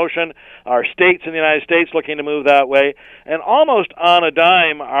motion. Our states in the United States looking to move that way. And almost on a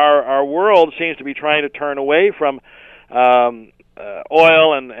dime, our world seems to be trying to turn away from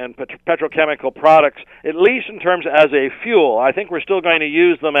oil and petrochemical products, at least in terms as a fuel. I think we're still going to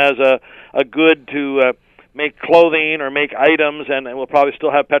use them as a good to make clothing or make items, and we'll probably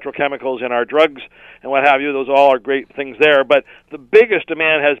still have petrochemicals in our drugs and what have you. Those all are great things there. But the biggest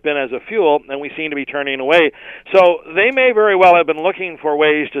demand has been as a fuel, and we seem to be turning away. So they may very well have been looking for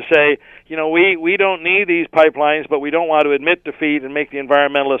ways to say, we don't need these pipelines, but we don't want to admit defeat and make the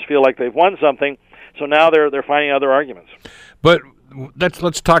environmentalists feel like they've won something. So now they're finding other arguments. But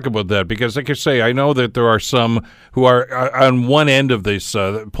let's talk about that, because like I say, I know that there are some who are on one end of this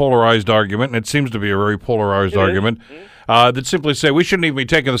polarized argument, and it seems to be a very polarized argument, that simply say we shouldn't even be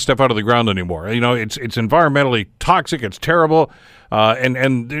taking the stuff out of the ground anymore. It's environmentally toxic, it's terrible,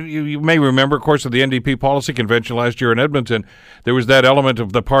 and you may remember, of course, at the NDP policy convention last year in Edmonton, there was that element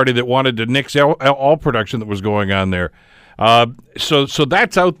of the party that wanted to nix all production that was going on there. So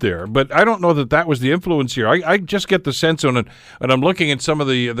that's out there, but I don't know that was the influence here. I just get the sense and I'm looking at some of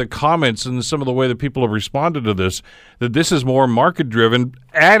the comments and some of the way that people have responded to this, that this is more market driven,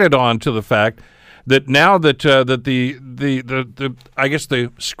 added on to the fact that now that the I guess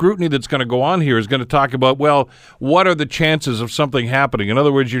the scrutiny that's going to go on here is going to talk about, well, what are the chances of something happening? In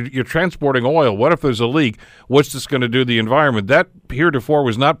other words, you're transporting oil. What if there's a leak? What's this going to do to the environment? That heretofore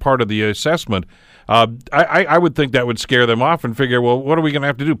was not part of the assessment. I would think that would scare them off and figure, well, what are we going to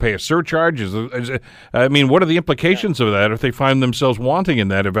have to do? Pay a surcharge? What are the implications of that if they find themselves wanting in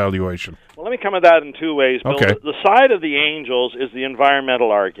that evaluation? Well, let me come at that in 2 ways, Bill. Okay. The side of the angels is the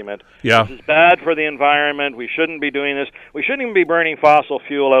environmental argument. Yeah. This is bad for the environment. We shouldn't be doing this. We shouldn't even be burning fossil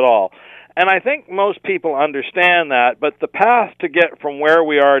fuel at all. And I think most people understand that, but the path to get from where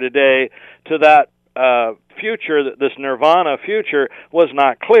we are today to that future, this nirvana future, was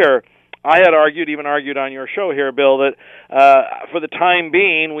not clear. I had even argued on your show here, Bill, that for the time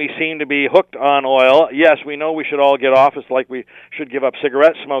being, we seem to be hooked on oil. Yes, we know we should all get off. It's like we should give up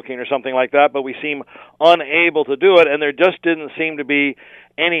cigarette smoking or something like that, but we seem unable to do it, and there just didn't seem to be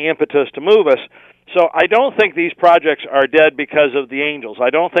any impetus to move us. So I don't think these projects are dead because of the angels.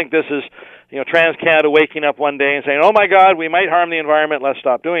 I don't think this is, TransCanada waking up one day and saying, oh, my God, we might harm the environment. Let's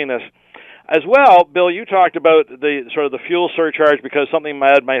stop doing this. As well, Bill, you talked about the sort of the fuel surcharge because something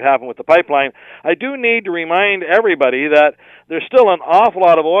bad might happen with the pipeline. I do need to remind everybody that there's still an awful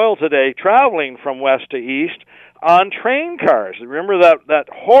lot of oil today traveling from west to east on train cars. Remember that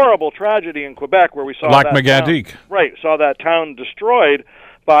horrible tragedy in Quebec where we saw Lac-Mégantic. Saw that town destroyed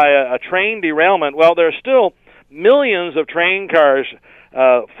by a train derailment. Well, there's still millions of train cars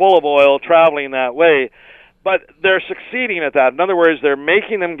full of oil traveling that way. But they're succeeding at that. In other words, they're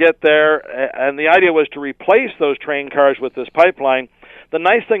making them get there, and the idea was to replace those train cars with this pipeline. The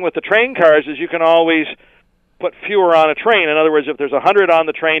nice thing with the train cars is you can always put fewer on a train. In other words, if there's 100 on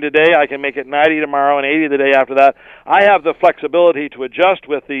the train today, I can make it 90 tomorrow and 80 the day after that. I have the flexibility to adjust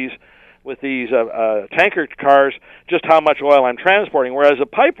with these tanker cars just how much oil I'm transporting. Whereas a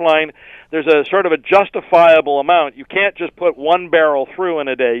pipeline, there's a sort of a justifiable amount. You can't just put 1 barrel through in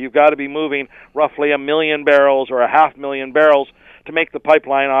a day. You've got to be moving roughly 1 million barrels or 500,000 barrels to make the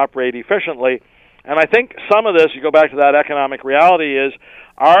pipeline operate efficiently. And I think some of this, you go back to that economic reality, is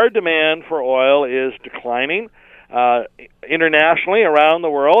our demand for oil is declining internationally around the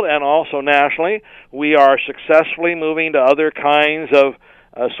world and also nationally. We are successfully moving to other kinds of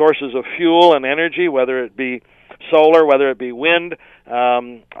sources of fuel and energy, whether it be solar, whether it be wind,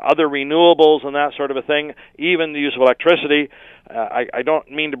 other renewables and that sort of a thing, even the use of electricity. I don't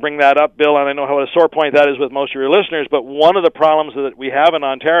mean to bring that up, Bill, and I know how a sore point that is with most of your listeners, but one of the problems that we have in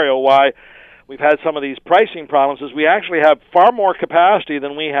Ontario, why we've had some of these pricing problems, is we actually have far more capacity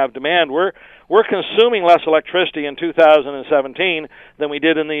than we have demand. We're consuming less electricity in 2017 than we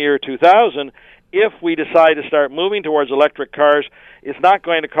did in the year 2000. If we decide to start moving towards electric cars, it's not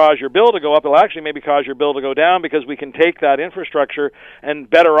going to cause your bill to go up. It'll actually maybe cause your bill to go down because we can take that infrastructure and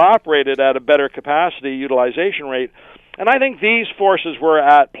better operate it at a better capacity utilization rate. And I think these forces were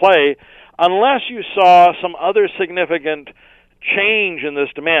at play unless you saw some other significant change in this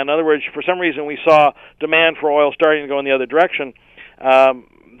demand. In other words, for some reason we saw demand for oil starting to go in the other direction,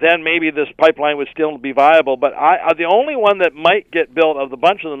 then maybe this pipeline would still be viable. But the only one that might get built of the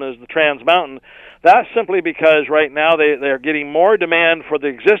bunch of them is the Trans Mountain. That's simply because right now they're getting more demand for the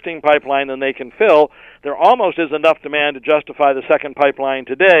existing pipeline than they can fill. There almost is enough demand to justify the second pipeline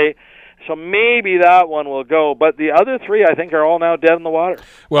today. So maybe that one will go, but the other three, I think, are all now dead in the water.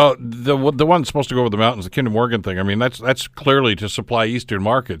 Well, the one supposed to go over the mountains, the Kinder Morgan thing. I mean, that's clearly to supply eastern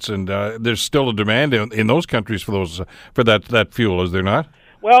markets, and there's still a demand in those countries for that fuel, is there not?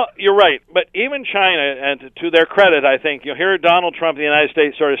 Well, you're right, but even China, and to their credit, I think you'll hear Donald Trump in the United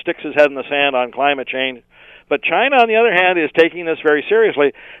States sort of sticks his head in the sand on climate change. But China, on the other hand, is taking this very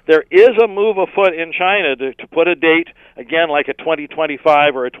seriously. There is a move afoot in China to put a date, again, like a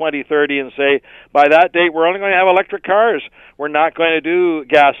 2025 or a 2030, and say, by that date, we're only going to have electric cars. We're not going to do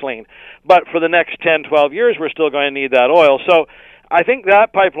gasoline. But for the next 10, 12 years, we're still going to need that oil. So I think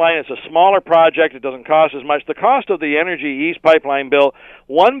that pipeline is a smaller project. It doesn't cost as much. The cost of the Energy East pipeline bill,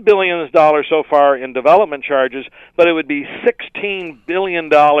 $1 billion so far in development charges, but it would be $16 billion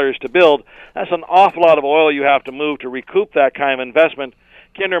to build. That's an awful lot of oil you have to move to recoup that kind of investment.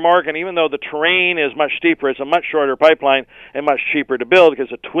 Kinder Morgan, even though the terrain is much steeper, it's a much shorter pipeline and much cheaper to build because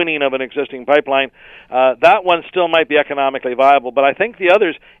it's a twinning of an existing pipeline. That one still might be economically viable, but I think the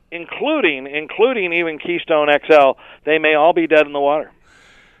others, including even Keystone XL, they may all be dead in the water.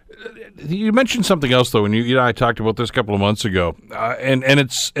 You mentioned something else, though, and you and I talked about this a couple of months ago, and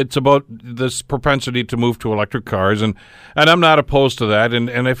it's about this propensity to move to electric cars, and I'm not opposed to that.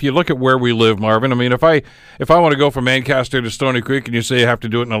 And if you look at where we live, Marvin, I mean, if I want to go from Ancaster to Stony Creek, and you say you have to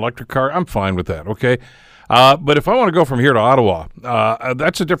do it in an electric car, I'm fine with that. Okay. But if I want to go from here to Ottawa,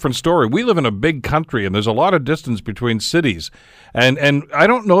 that's a different story. We live in a big country, and there's a lot of distance between cities. And I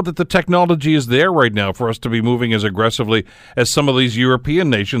don't know that the technology is there right now for us to be moving as aggressively as some of these European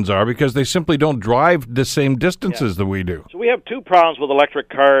nations are, because they simply don't drive the same distances that we do. So we have two problems with electric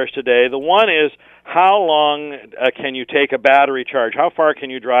cars today. The one is, how long can you take a battery charge? How far can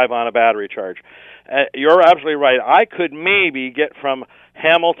you drive on a battery charge? You're absolutely right. I could maybe get from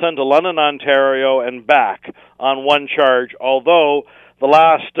Hamilton to London, Ontario, and back on one charge, although the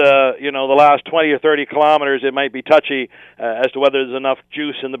last 20 or 30 kilometers, it might be touchy as to whether there's enough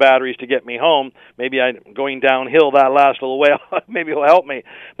juice in the batteries to get me home. Maybe I'm going downhill that last little way. Maybe it'll help me.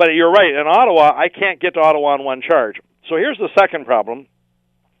 But you're right. In Ottawa, I can't get to Ottawa on one charge. So here's the second problem.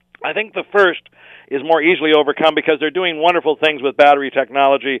 I think the first is more easily overcome because they're doing wonderful things with battery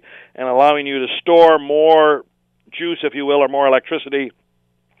technology and allowing you to store more juice, if you will, or more electricity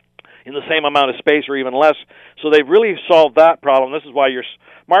in the same amount of space or even less. So they've really solved that problem. This is why your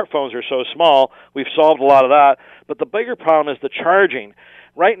smartphones are so small. We've solved a lot of that. But the bigger problem is the charging.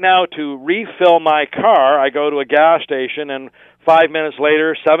 Right now, to refill my car, I go to a gas station, and 5 minutes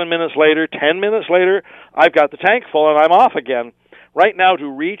later, 7 minutes later, 10 minutes later, I've got the tank full and I'm off again. Right now, to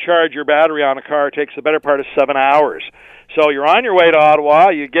recharge your battery on a car takes the better part of 7 hours. So you're on your way to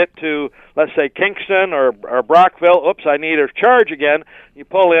Ottawa, you get to, let's say, Kingston or Brockville. Oops, I need a charge again. You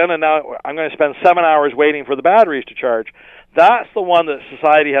pull in, and now I'm going to spend 7 hours waiting for the batteries to charge. That's the one that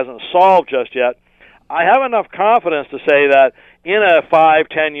society hasn't solved just yet. I have enough confidence to say that in a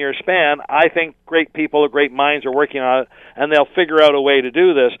 5-10 year span, I think great people or great minds are working on it, and they'll figure out a way to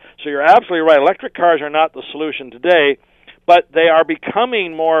do this. So you're absolutely right. Electric cars are not the solution today, but they are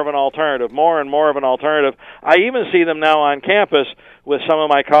becoming more of an alternative, more and more of an alternative. I even see them now on campus with some of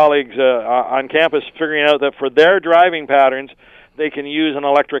my colleagues on campus figuring out that for their driving patterns, they can use an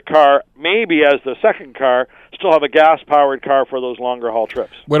electric car, maybe as the second car, still have a gas-powered car for those longer-haul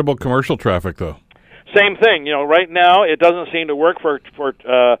trips. What about commercial traffic, though? Same thing. You know, right now it doesn't seem to work for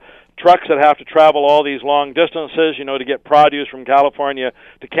trucks that have to travel all these long distances, you know, to get produce from California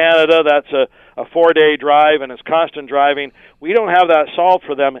to Canada. That's a 4-day drive, and it's constant driving. We don't have that solved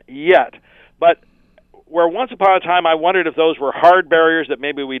for them yet. But where once upon a time I wondered if those were hard barriers that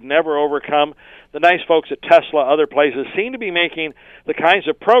maybe we'd never overcome, the nice folks at Tesla, other places, seem to be making the kinds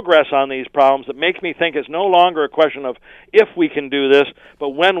of progress on these problems that makes me think it's no longer a question of if we can do this, but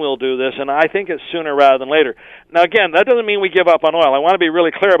when we'll do this, and I think it's sooner rather than later. Now, again, that doesn't mean we give up on oil. I want to be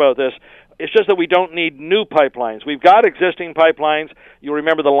really clear about this. It's just that we don't need new pipelines. We've got existing pipelines. You'll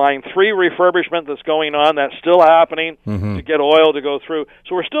remember the Line 3 refurbishment that's going on. That's still happening to get oil to go through.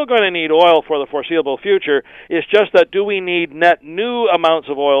 So we're still going to need oil for the foreseeable future. It's just that do we need net new amounts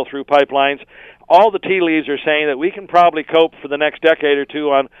of oil through pipelines? All the tea leaves are saying that we can probably cope for the next decade or two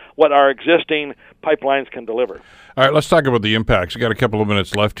on what our existing pipelines can deliver. All right, let's talk about the impacts. We've got a couple of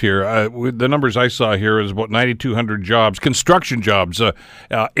minutes left here. The numbers I saw here is about 9,200 jobs, construction jobs,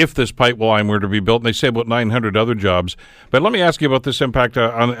 if this pipeline were to be built, and they say about 900 other jobs. But let me ask you about this impact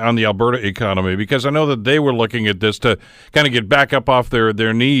on the Alberta economy, because I know that they were looking at this to kind of get back up off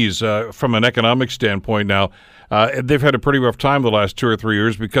their knees from an economic standpoint now. They've had a pretty rough time the last 2 or 3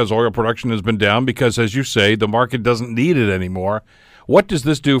 years because oil production has been down because, as you say, the market doesn't need it anymore. What does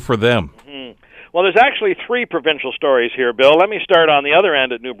this do for them? Well, there's actually 3 provincial stories here, Bill. Let me start on the other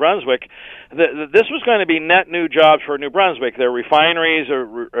end at New Brunswick. This was going to be net new jobs for New Brunswick. Their refineries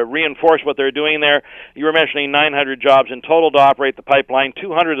reinforce what they're doing there. You were mentioning 900 jobs in total to operate the pipeline.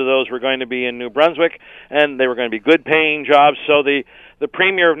 200 of those were going to be in New Brunswick, and they were going to be good-paying jobs. So the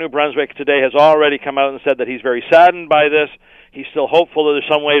Premier of New Brunswick today has already come out and said that he's very saddened by this. He's still hopeful that there's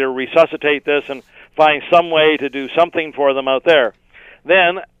some way to resuscitate this and find some way to do something for them out there.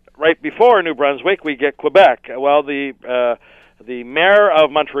 Then, right before New Brunswick, we get Quebec. Well, the mayor of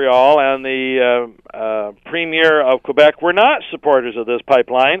Montreal and the premier of Quebec were not supporters of this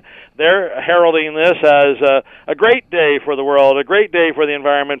pipeline. They're heralding this as a great day for the world, a great day for the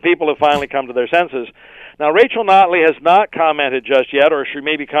environment. People have finally come to their senses. Now, Rachel Notley has not commented just yet, or she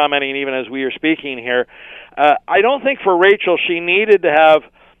may be commenting even as we are speaking here. I don't think for Rachel she needed to have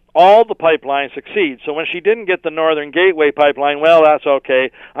all the pipelines succeed. So when she didn't get the Northern Gateway pipeline, well, that's okay.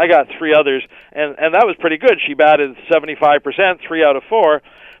 I got 3 others, and that was pretty good. She batted 75%, 3 out of 4.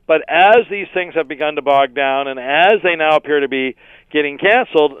 But as these things have begun to bog down, and as they now appear to be getting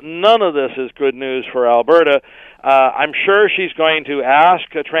canceled, none of this is good news for Alberta. I'm sure she's going to ask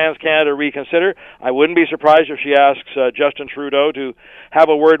TransCanada to reconsider. I wouldn't be surprised if she asks Justin Trudeau to have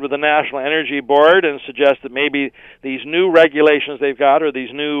a word with the National Energy Board and suggest that maybe these new regulations they've got or these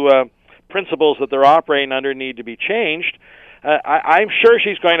new principles that they're operating under need to be changed. I'm sure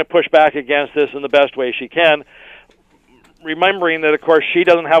she's going to push back against this in the best way she can, remembering that, of course, she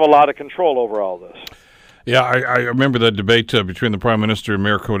doesn't have a lot of control over all this. Yeah, I remember the debate between the Prime Minister and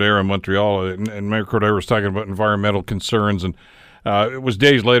Mayor Coderre in Montreal, and Mayor Coderre was talking about environmental concerns, and it was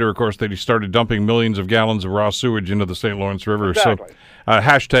days later, of course, that he started dumping millions of gallons of raw sewage into the St. Lawrence River. Exactly. So,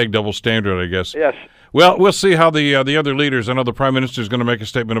 hashtag double standard, I guess. Yes. Well, we'll see how the other leaders, I know the Prime Minister is going to make a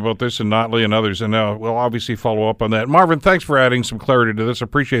statement about this, and Notley and others, and we'll obviously follow up on that. Marvin, thanks for adding some clarity to this.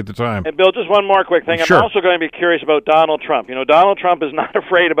 Appreciate the time. And Bill, just one more quick thing. Sure. I'm also going to be curious about Donald Trump. You know, Donald Trump is not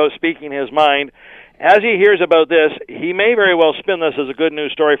afraid about speaking his mind. As he hears about this, he may very well spin this as a good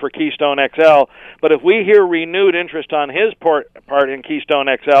news story for Keystone XL, but if we hear renewed interest on his part in Keystone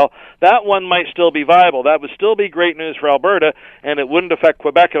XL, that one might still be viable. That would still be great news for Alberta, and it wouldn't affect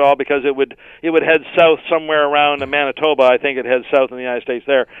Quebec at all because it would head south somewhere around Manitoba. I think it heads south in the United States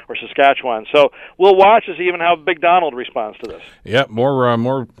there, or Saskatchewan. So we'll watch to see even how Big Donald responds to this. Yeah,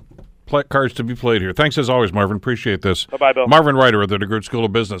 more cards to be played here. Thanks as always, Marvin. Appreciate this. Bye-bye, Bill. Marvin Ryder at the DeGroote School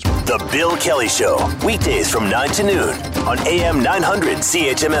of Business. The Bill Kelly Show, weekdays from 9 to noon on AM 900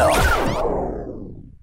 CHML.